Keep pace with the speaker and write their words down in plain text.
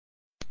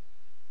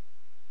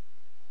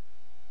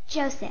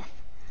Joseph,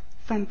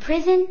 from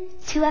prison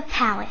to a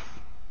palace.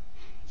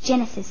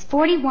 Genesis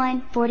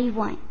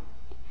 41:41.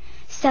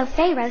 So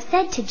Pharaoh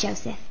said to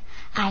Joseph,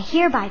 I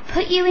hereby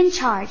put you in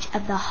charge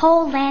of the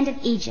whole land of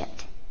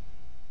Egypt.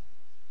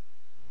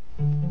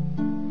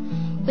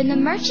 When the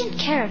merchant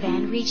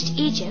caravan reached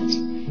Egypt,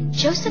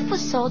 Joseph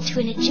was sold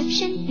to an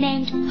Egyptian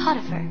named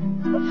Potiphar,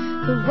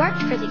 who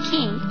worked for the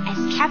king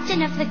as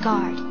captain of the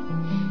guard.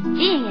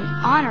 Being an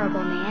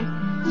honorable man,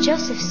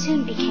 Joseph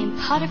soon became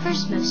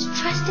Potiphar's most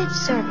trusted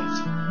servant.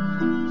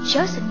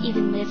 Joseph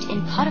even lived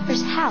in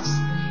Potiphar's house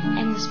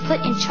and was put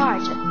in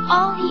charge of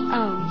all he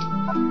owned.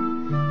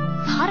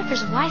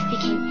 Potiphar's wife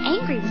became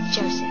angry with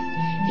Joseph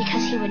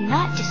because he would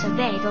not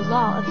disobey the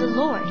law of the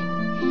Lord.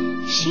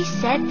 She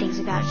said things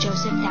about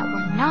Joseph that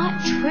were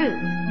not true.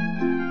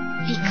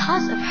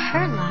 Because of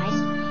her lies,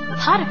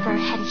 Potiphar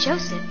had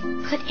Joseph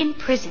put in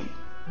prison.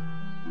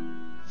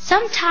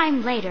 Some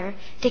time later,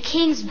 the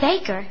king's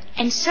baker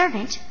and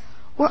servant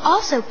were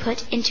also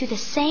put into the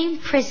same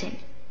prison.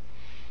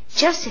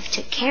 Joseph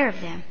took care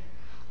of them.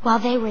 While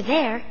they were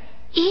there,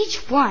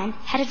 each one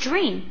had a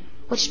dream,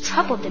 which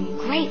troubled them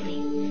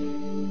greatly.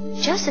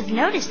 Joseph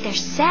noticed their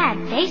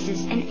sad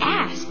faces and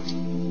asked,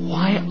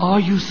 Why are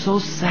you so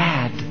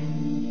sad?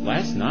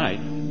 Last night,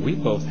 we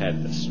both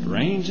had the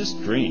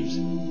strangest dreams,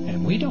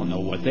 and we don't know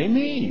what they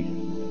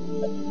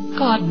mean.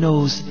 God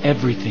knows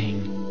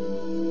everything.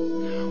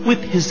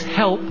 With His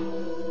help,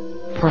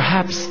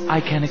 perhaps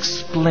I can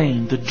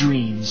explain the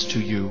dreams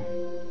to you.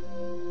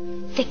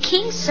 The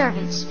king's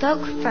servant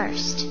spoke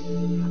first.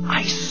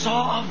 I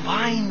saw a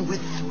vine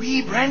with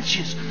 3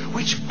 branches,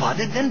 which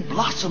budded and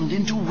blossomed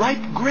into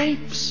ripe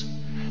grapes.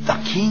 The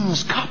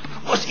king's cup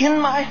was in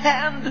my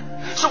hand,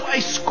 so I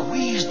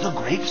squeezed the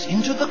grapes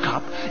into the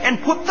cup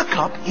and put the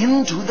cup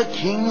into the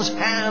king's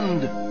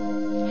hand.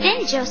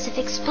 Then Joseph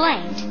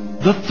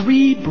explained, The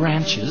 3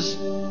 branches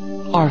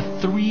are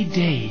 3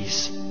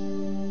 days.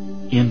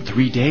 In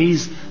 3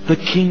 days, the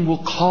king will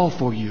call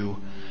for you,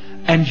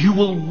 and you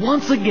will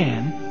once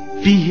again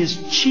be his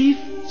chief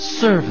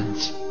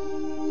servant.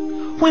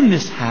 When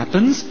this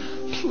happens,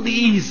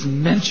 please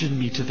mention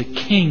me to the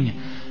king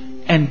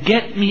and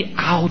get me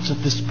out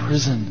of this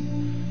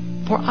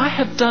prison, for I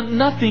have done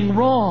nothing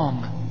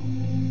wrong.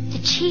 The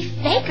chief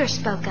baker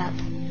spoke up.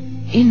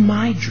 In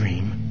my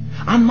dream,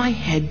 on my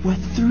head were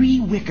 3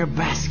 wicker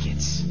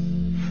baskets.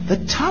 The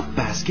top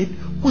basket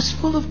was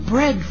full of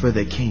bread for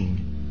the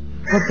king,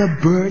 but the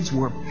birds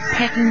were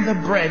pecking the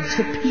bread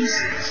to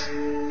pieces.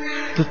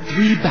 The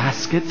 3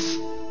 baskets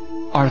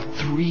are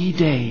 3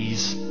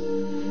 days.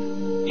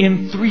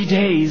 In 3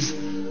 days,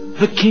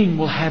 the king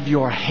will have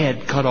your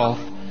head cut off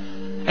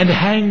and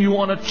hang you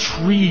on a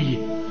tree,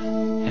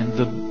 and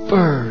the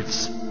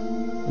birds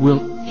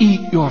will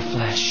eat your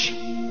flesh.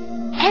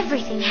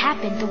 Everything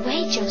happened the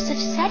way Joseph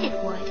said it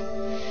would.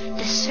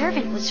 The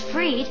servant was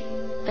freed,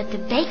 but the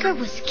baker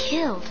was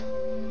killed.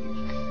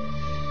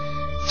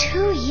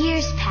 2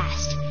 years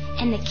passed,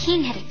 and the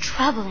king had a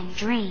troubling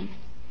dream.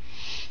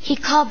 He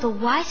called the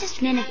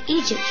wisest men of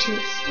Egypt to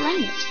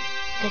explain it,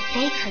 but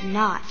they could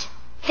not.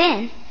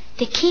 Then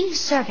the king's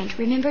servant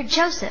remembered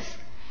Joseph,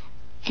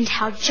 and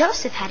how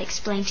Joseph had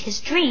explained his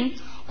dream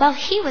while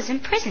he was in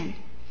prison.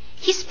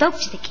 He spoke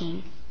to the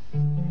king.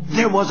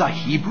 There was a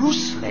Hebrew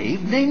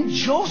slave named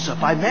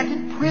Joseph I met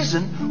in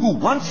prison who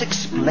once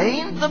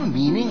explained the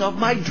meaning of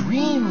my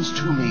dreams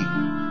to me.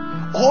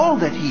 All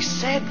that he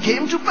said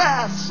came to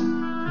pass.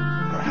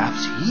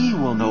 Perhaps he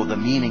will know the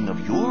meaning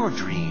of your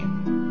dream.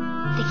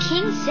 The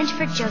king sent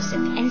for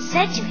Joseph and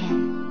said to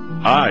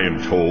him, I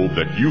am told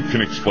that you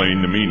can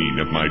explain the meaning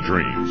of my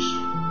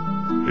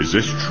dreams. Is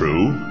this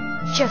true?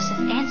 Joseph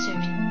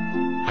answered,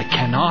 I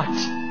cannot,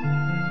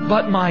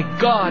 but my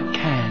God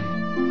can.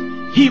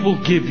 He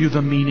will give you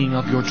the meaning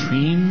of your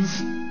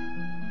dreams.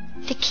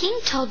 The king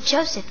told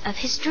Joseph of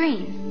his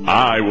dream.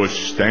 I was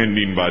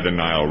standing by the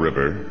Nile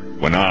River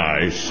when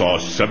I saw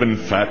 7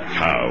 fat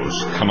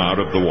cows come out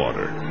of the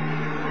water.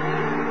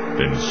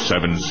 Then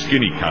 7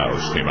 skinny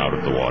cows came out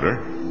of the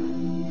water.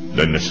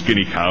 Then the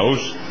skinny cows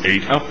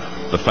ate up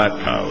the fat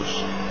cows.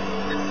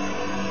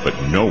 But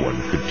no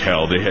one could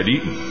tell they had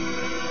eaten.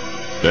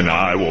 Then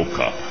I woke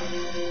up.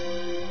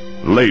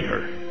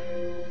 Later,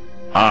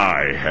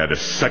 I had a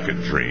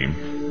second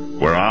dream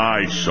where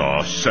I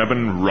saw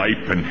 7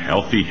 ripe and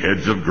healthy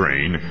heads of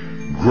grain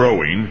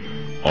growing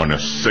on a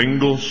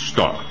single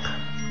stalk.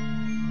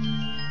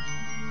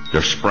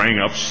 There sprang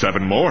up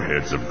 7 more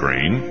heads of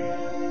grain,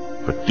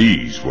 but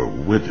these were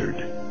withered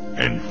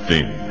and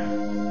thin.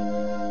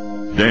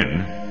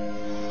 Then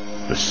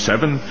the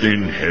 7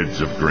 thin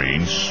heads of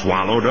grain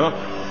swallowed up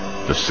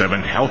the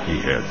 7 healthy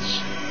heads.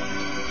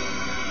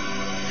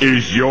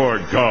 Is your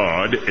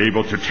God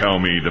able to tell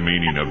me the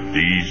meaning of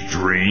these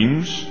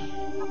dreams?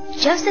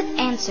 Joseph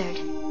answered,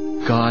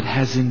 God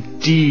has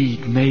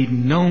indeed made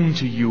known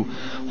to you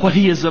what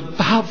He is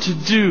about to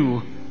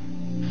do.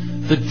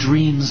 The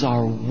dreams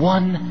are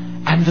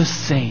one and the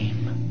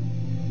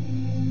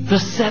same. The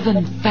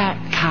 7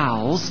 fat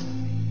cows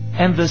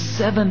and the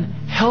 7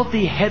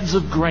 healthy heads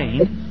of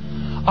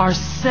grain are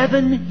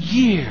 7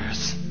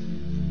 years.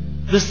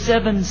 the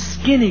 7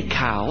 skinny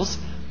cows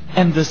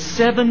and the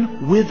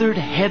 7 withered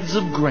heads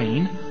of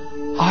grain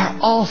are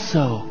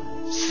also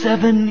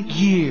 7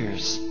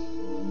 years.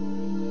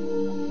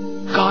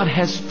 God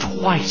has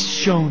twice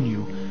shown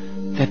you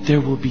that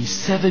there will be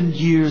 7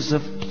 years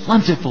of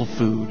plentiful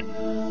food,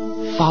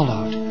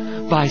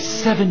 followed by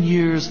 7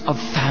 years of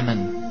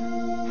famine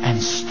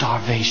and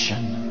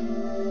starvation.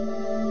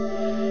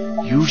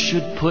 You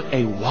should put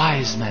a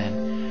wise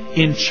man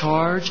in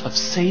charge of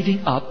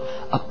saving up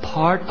a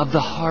part of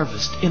the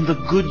harvest in the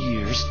good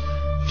years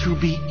to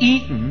be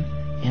eaten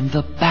in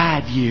the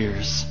bad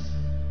years.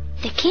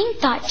 The king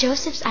thought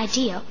Joseph's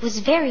idea was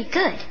very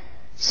good,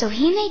 so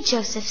he made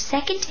Joseph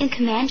second in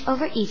command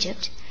over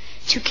Egypt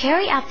to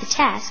carry out the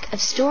task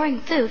of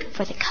storing food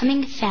for the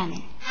coming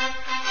famine.